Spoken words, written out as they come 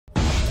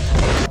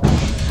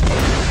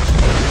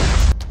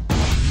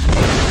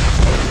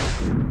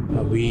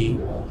We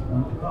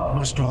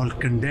must all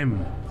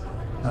condemn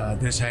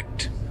this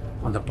act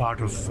on the part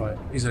of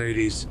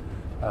Israelis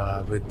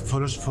with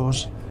fullest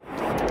force.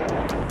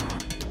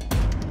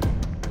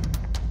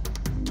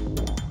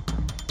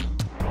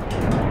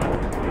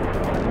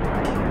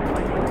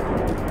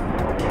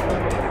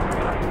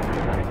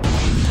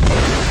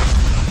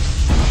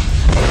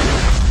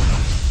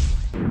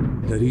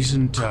 The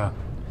recent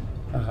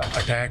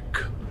attack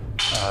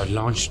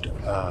launched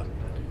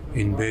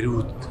in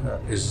Beirut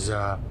is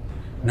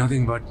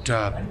nothing but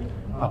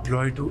a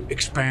ploy to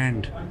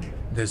expand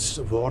this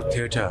war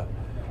theatre,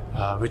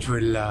 which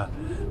will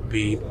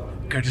be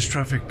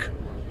catastrophic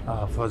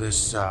for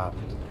this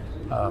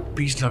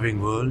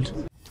peace-loving world.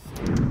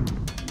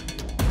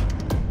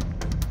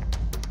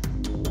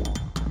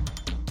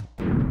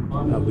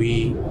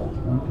 We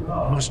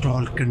must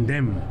all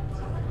condemn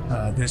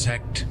this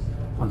act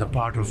on the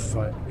part of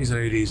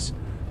Israelis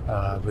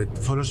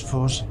with fullest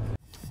force.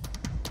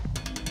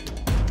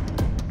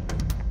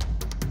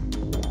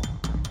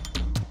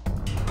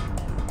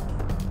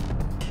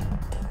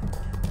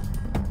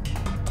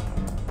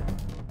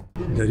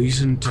 The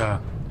recent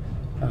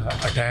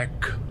attack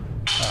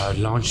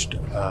launched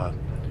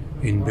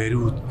in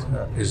Beirut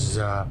is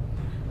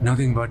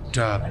nothing but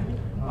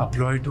a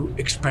ploy to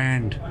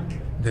expand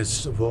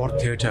this war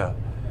theatre,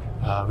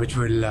 which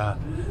will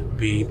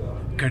be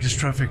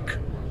catastrophic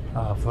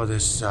for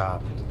this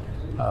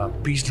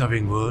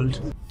peace-loving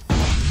world.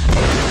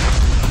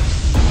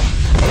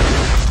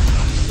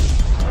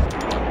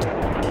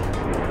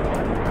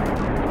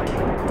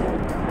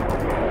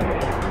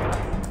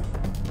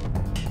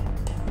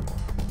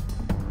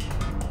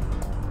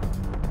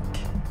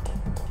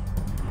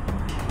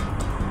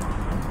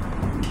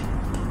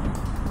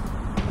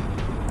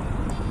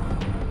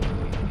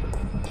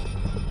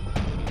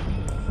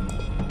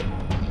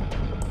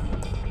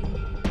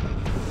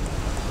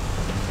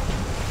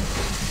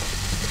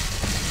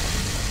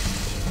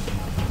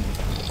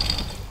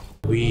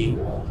 We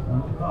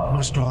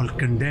must all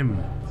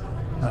condemn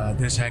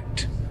this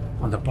act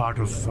on the part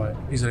of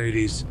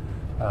Israelis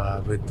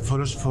with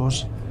fullest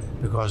force,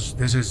 because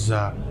this is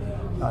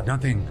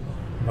nothing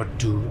but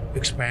to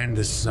expand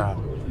this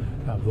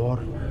war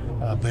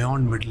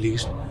beyond Middle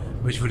East,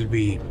 which will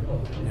be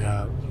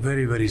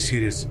very, very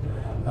serious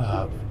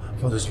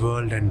for this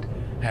world and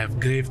have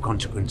grave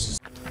consequences.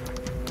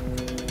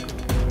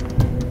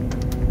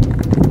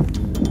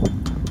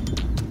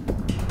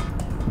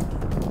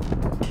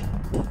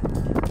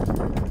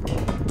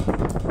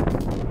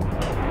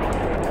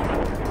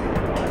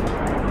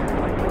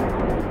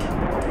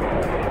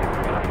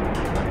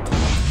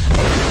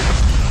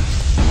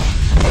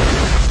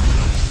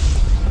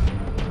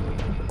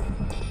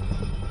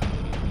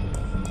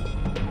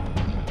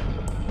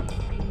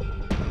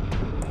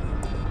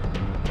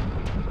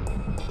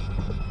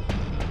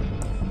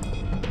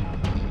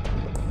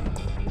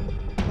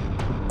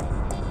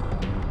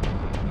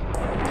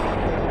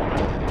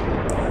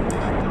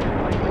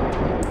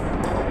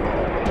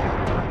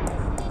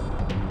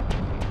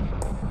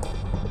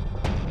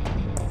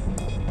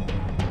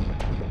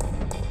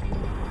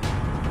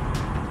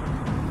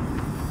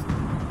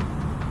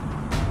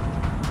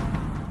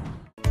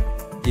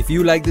 If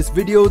you like this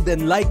video,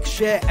 then like,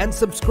 share and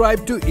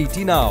subscribe to ET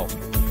Now.